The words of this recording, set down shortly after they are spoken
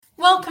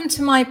Welcome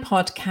to my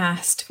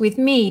podcast with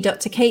me,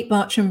 Dr. Kate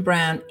Bartram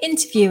Brown,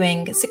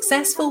 interviewing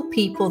successful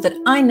people that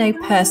I know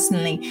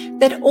personally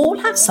that all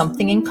have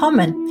something in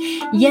common.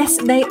 Yes,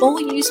 they all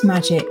use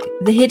magic,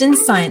 the hidden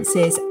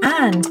sciences,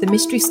 and the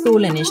mystery school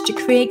lineage to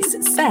create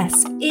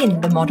success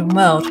in the modern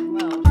world.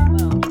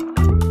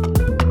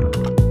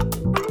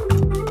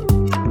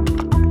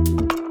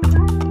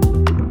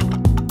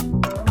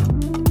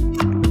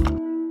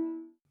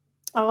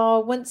 Oh,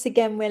 once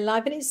again, we're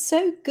live, and it's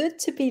so good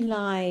to be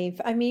live.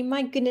 I mean,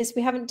 my goodness,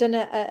 we haven't done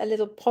a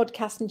little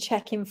podcast and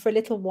check-in for a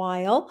little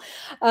while.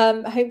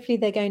 Hopefully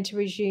they're going to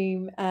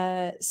resume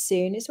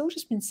soon. It's all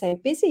just been so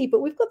busy,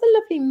 but we've got the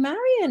lovely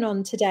Marion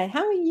on today.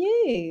 How are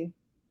you?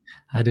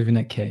 Hi,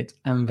 Davina Kate.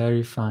 I'm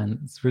very fine.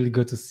 It's really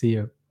good to see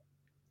you.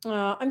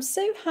 I'm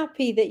so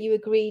happy that you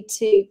agreed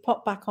to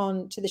pop back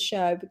on to the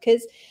show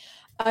because,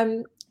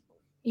 I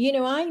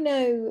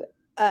know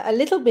a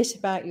little bit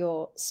about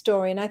your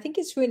story, and I think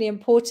it's really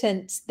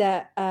important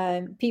that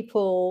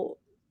people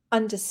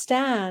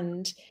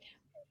understand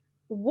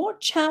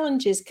what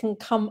challenges can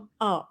come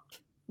up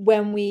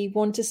when we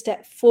want to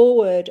step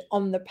forward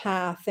on the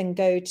path and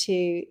go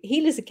to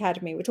Healers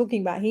Academy. We're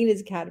talking about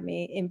Healers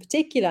Academy in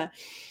particular.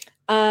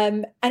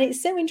 And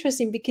it's so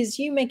interesting because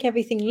you make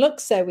everything look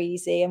so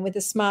easy and with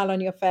a smile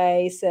on your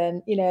face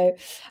and,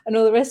 and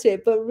all the rest of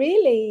it. But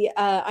really,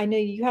 I know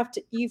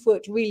you've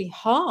worked really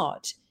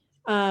hard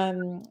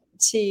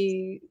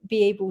to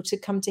be able to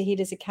come to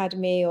Healers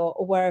Academy or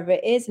wherever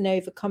it is and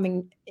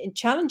overcoming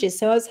challenges.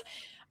 So I was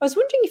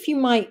wondering if you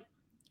might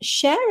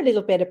share a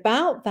little bit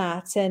about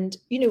that. And,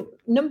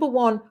 number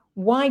one,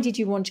 why did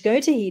you want to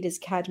go to Healers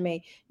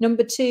Academy?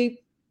 Number two,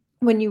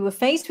 when you were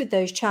faced with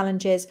those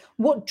challenges,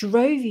 what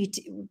drove you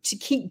to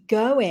keep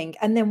going?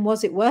 And then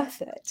was it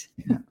worth it?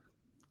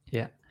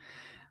 Yeah.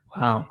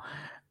 Wow.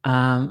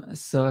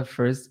 So at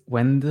first,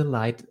 when the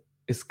light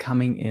is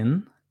coming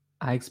in,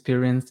 I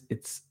experienced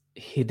it's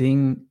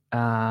hitting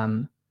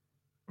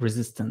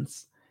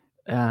resistance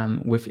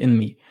within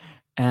me.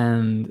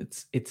 And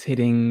it's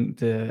hitting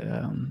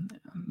the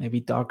maybe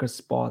darker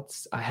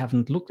spots I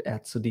haven't looked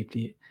at so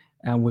deeply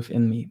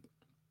within me.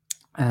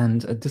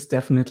 And this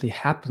definitely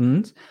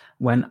happened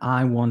when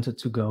I wanted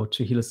to go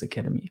to Healers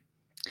Academy.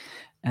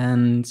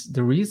 And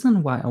the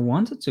reason why I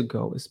wanted to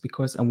go is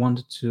because I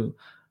wanted to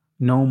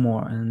know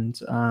more and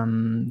I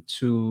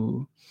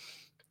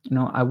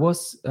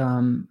was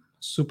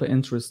super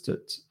interested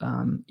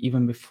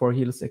even before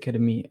Healers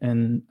Academy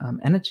in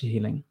energy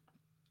healing.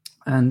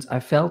 And I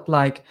felt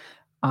like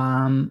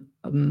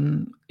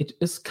it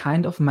is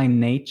kind of my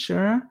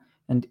nature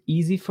and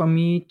easy for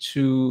me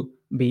to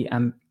be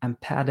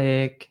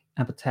empathetic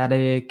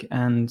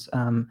and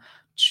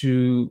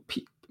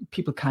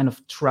people kind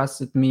of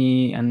trusted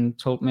me and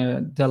told me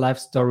their life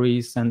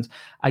stories, and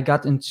I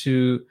got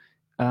into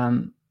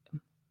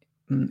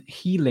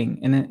healing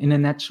in a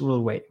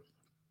natural way.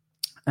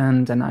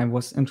 And then I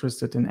was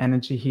interested in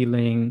energy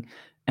healing,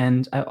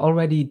 and I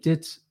already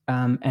did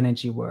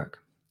energy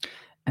work.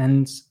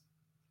 And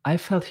I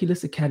felt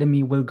Healers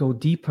Academy will go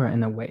deeper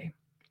in a way.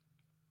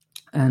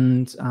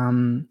 And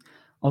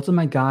also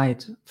my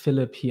guide,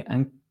 Philip, he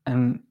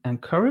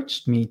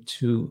encouraged me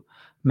to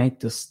make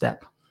this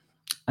step.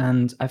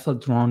 And I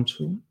felt drawn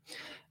to.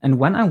 And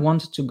when I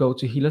wanted to go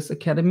to Healers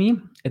Academy,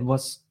 it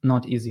was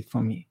not easy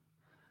for me.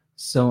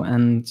 So,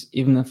 and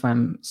even if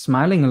I'm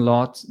smiling a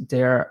lot,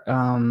 there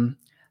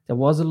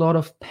was a lot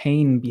of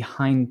pain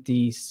behind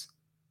these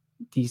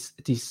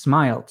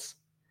smiles,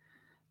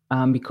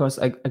 because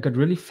I got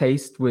really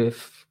faced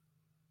with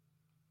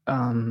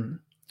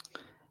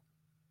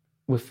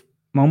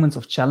moments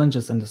of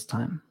challenges in this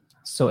time.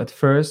 So at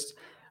first,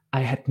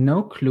 I had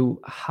no clue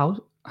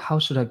how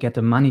should I get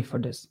the money for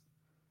this.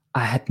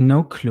 I had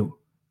no clue.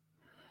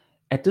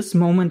 At this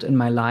moment in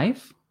my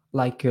life,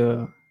 like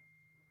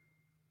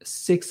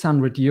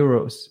 600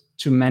 euros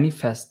to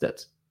manifest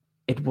it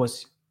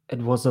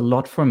was a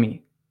lot for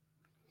me.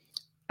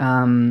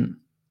 And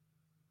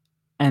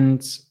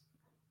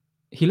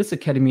Healers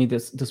Academy,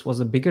 this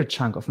was a bigger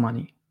chunk of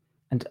money.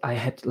 And I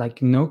had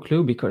like no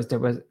clue because there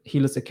was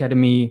Healers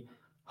Academy,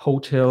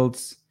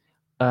 hotels,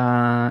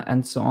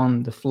 and so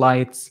on, the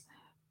flights.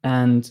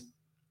 And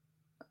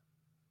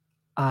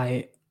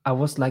I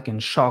was like in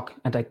shock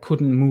and I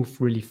couldn't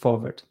move really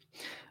forward.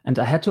 And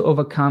I had to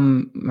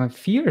overcome my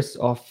fears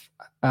of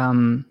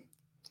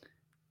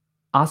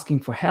asking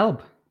for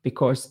help,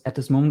 because at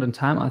this moment in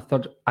time, I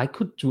thought I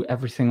could do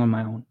everything on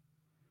my own.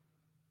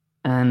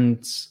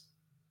 And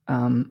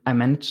I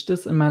managed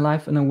this in my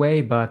life in a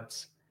way,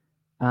 but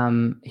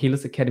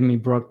Healers Academy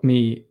brought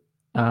me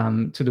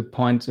to the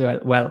point where,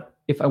 well,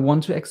 if I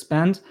want to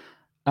expand,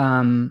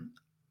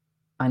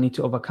 I need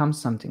to overcome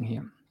something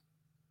here.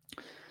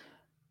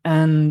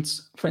 And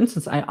for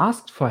instance, I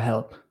asked for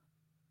help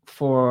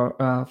for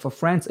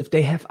friends if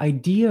they have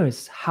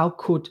ideas. How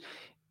could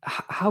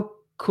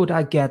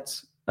I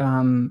get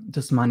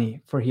this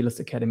money for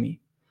Healers Academy?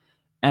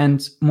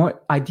 And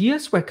more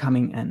ideas were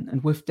coming in,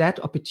 and with that,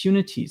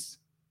 opportunities.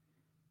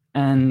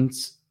 And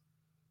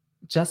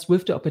just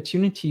with the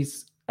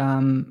opportunities,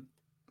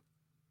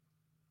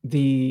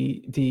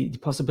 the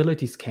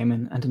possibilities came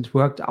in, and it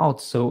worked out.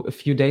 So a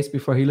few days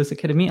before Healers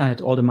Academy, I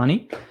had all the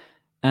money,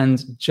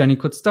 and journey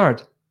could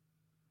start.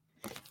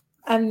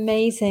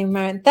 Amazing,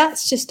 Marion.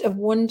 That's just a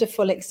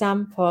wonderful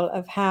example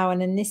of how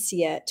an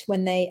initiate,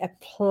 when they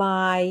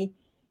apply,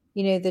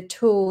 the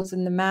tools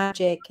and the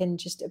magic and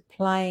just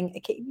applying,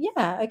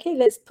 okay,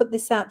 let's put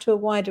this out to a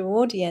wider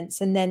audience.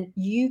 And then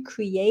you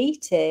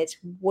created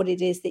what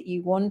it is that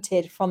you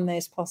wanted from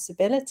those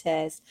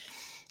possibilities.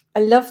 I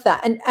love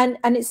that. And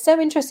it's so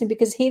interesting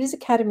because Healers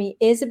Academy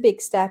is a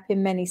big step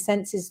in many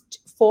senses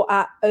for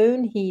our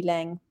own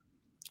healing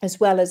as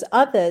well as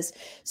others.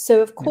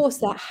 So of course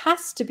that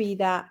has to be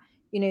that,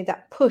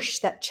 that push,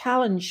 that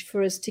challenge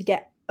for us to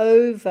get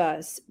over,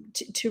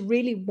 to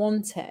really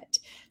want it.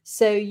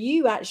 So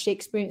you actually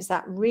experienced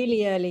that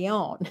really early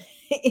on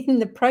in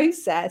the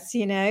process.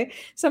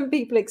 Some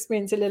people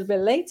experience a little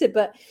bit later,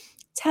 but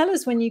tell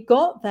us, when you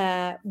got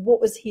there, what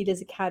was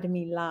Healers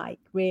Academy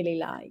really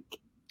like?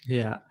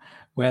 Yeah,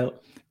 well,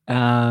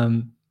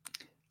 the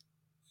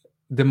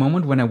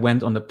moment when I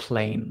went on the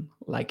plane,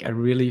 like I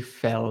really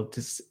felt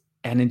this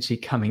energy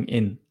coming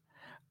in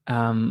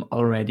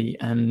already,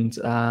 and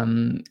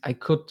I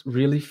could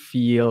really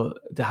feel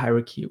the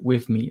hierarchy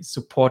with me,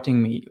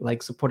 supporting me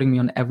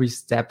on every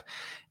step.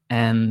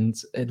 And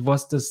it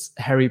was this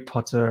Harry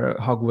Potter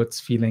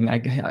Hogwarts feeling. I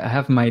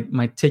have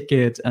my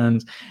ticket,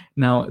 and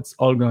now it's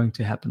all going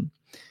to happen.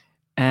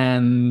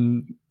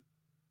 And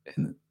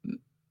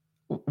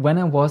when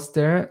I was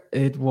there,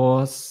 it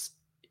was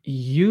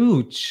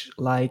huge.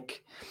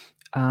 Like,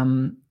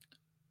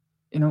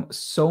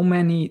 so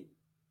many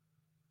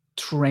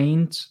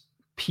trained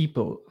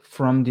people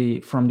from the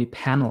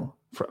panel,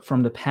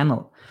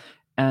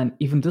 and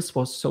even this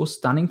was so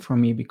stunning for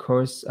me,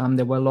 because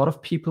there were a lot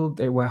of people.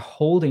 They were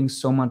holding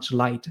so much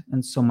light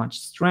and so much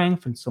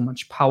strength and so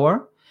much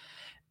power,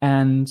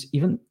 and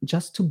even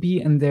just to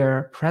be in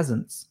their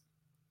presence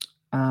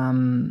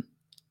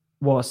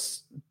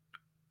was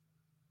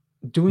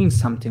doing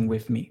something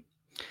with me.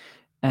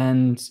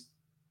 And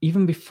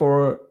even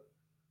before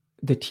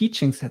the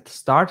teachings had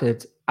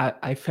started,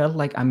 I felt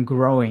like I'm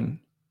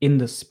growing in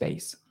the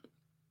space.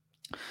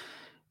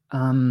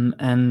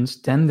 And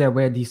then there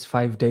were these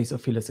 5 days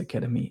of Healers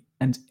Academy,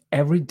 and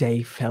every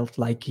day felt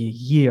like a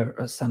year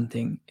or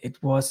something.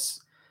 It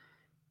was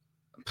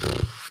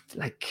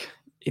like,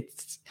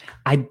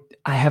 I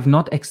have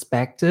not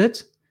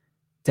expected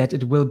that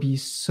it will be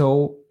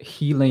so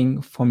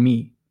healing for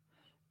me.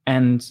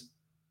 And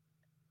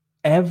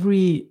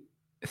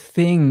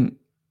everything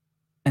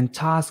and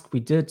task we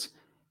did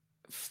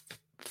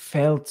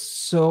felt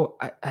so,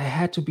 I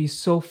had to be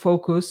so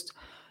focused.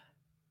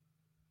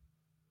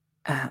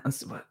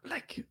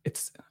 Like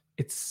it's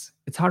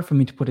hard for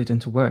me to put it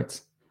into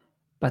words,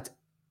 but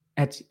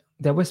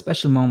there were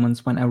special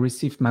moments when I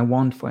received my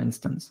wand, for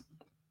instance.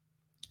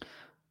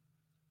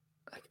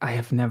 Like, I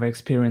have never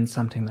experienced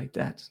something like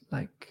that.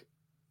 Like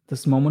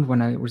this moment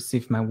when I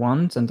received my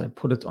wand and I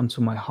put it onto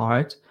my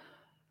heart,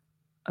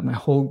 my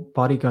whole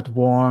body got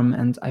warm,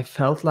 and I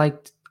felt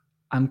like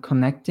I'm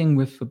connecting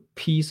with a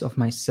piece of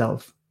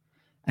myself,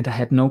 and I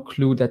had no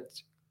clue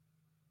that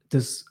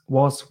this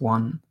was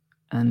one,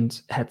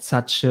 and had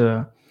such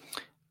a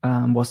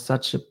was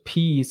such a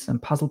piece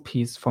and puzzle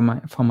piece for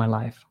my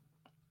life.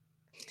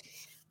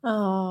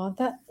 Oh,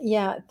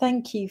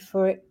 thank you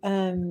for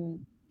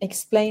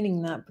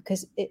explaining that,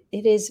 because it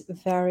is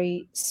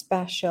very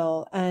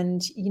special.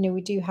 And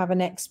we do have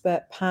an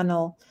expert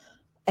panel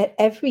at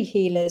every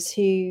Healers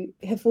who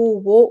have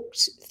all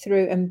walked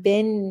through and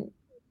been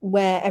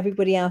where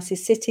everybody else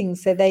is sitting,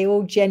 so they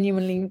all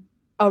genuinely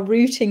are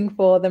rooting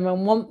for them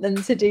and want them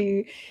to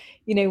do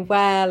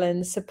well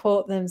and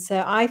support them.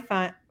 So I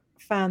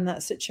found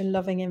that such a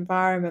loving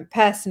environment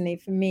personally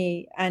for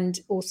me, and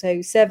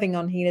also serving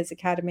on Healers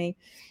Academy,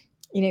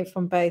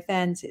 from both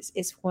ends.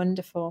 It's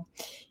wonderful.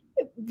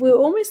 We're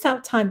almost out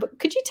of time, but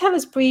could you tell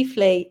us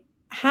briefly,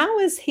 how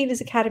has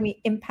Healers Academy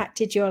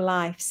impacted your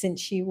life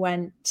since you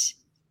went?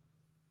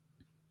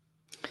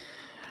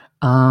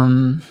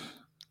 In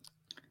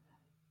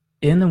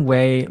a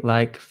way,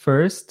 like,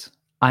 first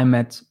I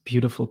met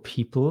beautiful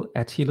people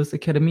at Healers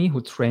Academy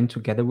who trained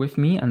together with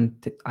me, and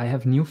I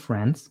have new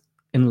friends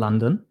in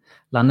London.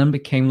 London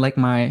became like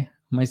my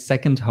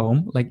second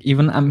home. Like,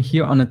 even I'm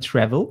here on a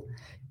travel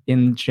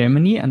in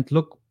Germany, and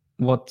look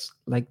what,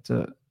 like,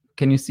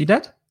 can you see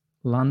that?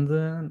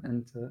 London,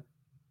 and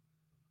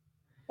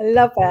I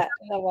love it.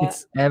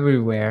 It's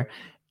everywhere.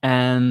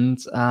 And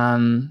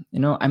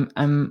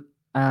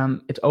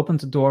it opened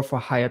the door for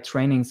higher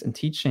trainings and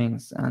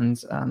teachings,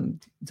 and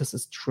this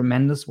is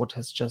tremendous what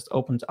has just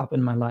opened up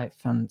in my life,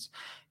 and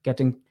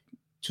getting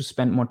to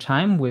spend more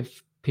time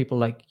with people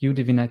like you,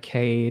 Divina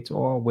Kate,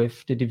 or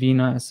with the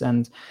Divinas,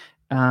 and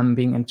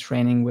being in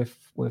training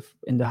with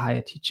in the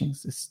higher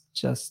teachings is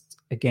just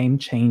a game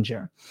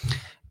changer.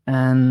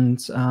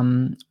 And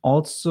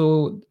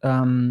also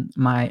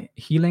my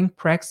healing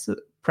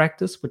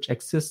practice, which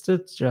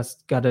existed,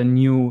 just got a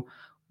new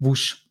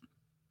whoosh,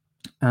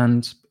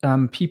 and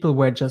people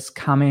were just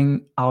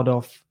coming out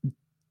of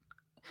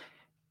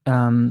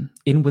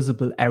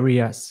invisible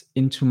areas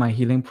into my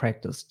healing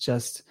practice.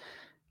 Just,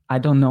 I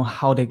don't know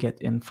how they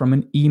get in, from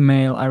an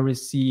email I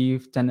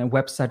received and a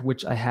website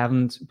which I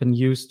haven't been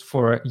used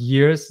for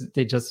years.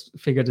 They just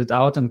figured it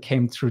out and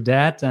came through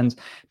that, and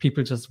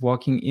people just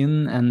walking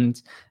in.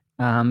 And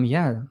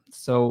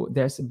so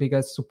there's a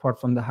bigger support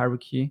from the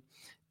hierarchy,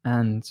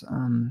 and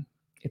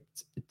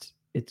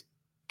it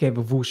gave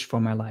a whoosh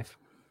for my life.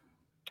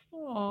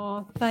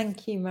 Oh,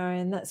 thank you,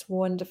 Marian. That's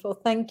wonderful.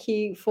 Thank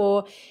you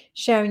for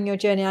sharing your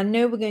journey. I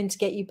know we're going to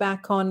get you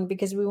back on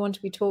because we want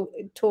to be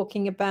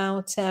talking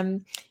about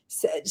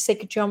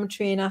sacred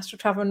geometry and astral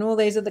travel and all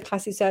those other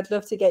classes. So I'd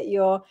love to get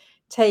your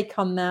take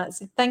on that.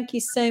 So thank you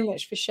so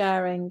much for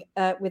sharing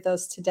with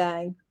us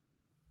today.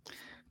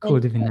 Cool,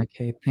 Divina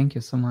Kate. Thank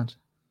you so much.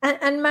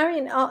 And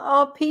Marian,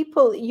 are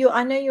people,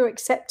 I know you're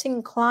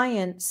accepting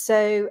clients,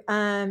 so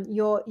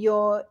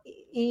your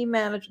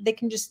email, they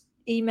can just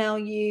email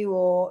you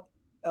or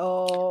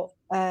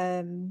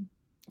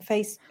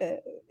face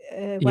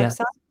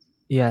website?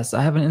 Yes,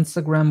 I have an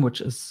Instagram,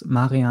 which is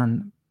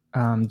Marian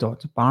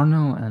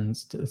 .Barno,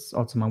 and it's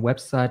also my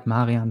website,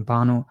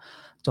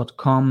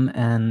 marianbarno.com.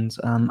 And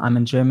I'm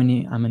in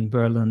Germany, I'm in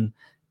Berlin,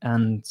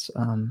 and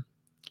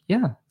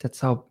that's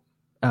how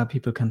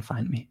people can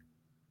find me.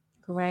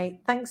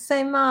 Great. Thanks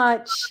so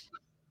much.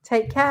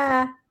 Take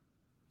care.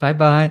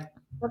 Bye-bye.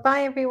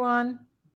 Bye-bye, everyone.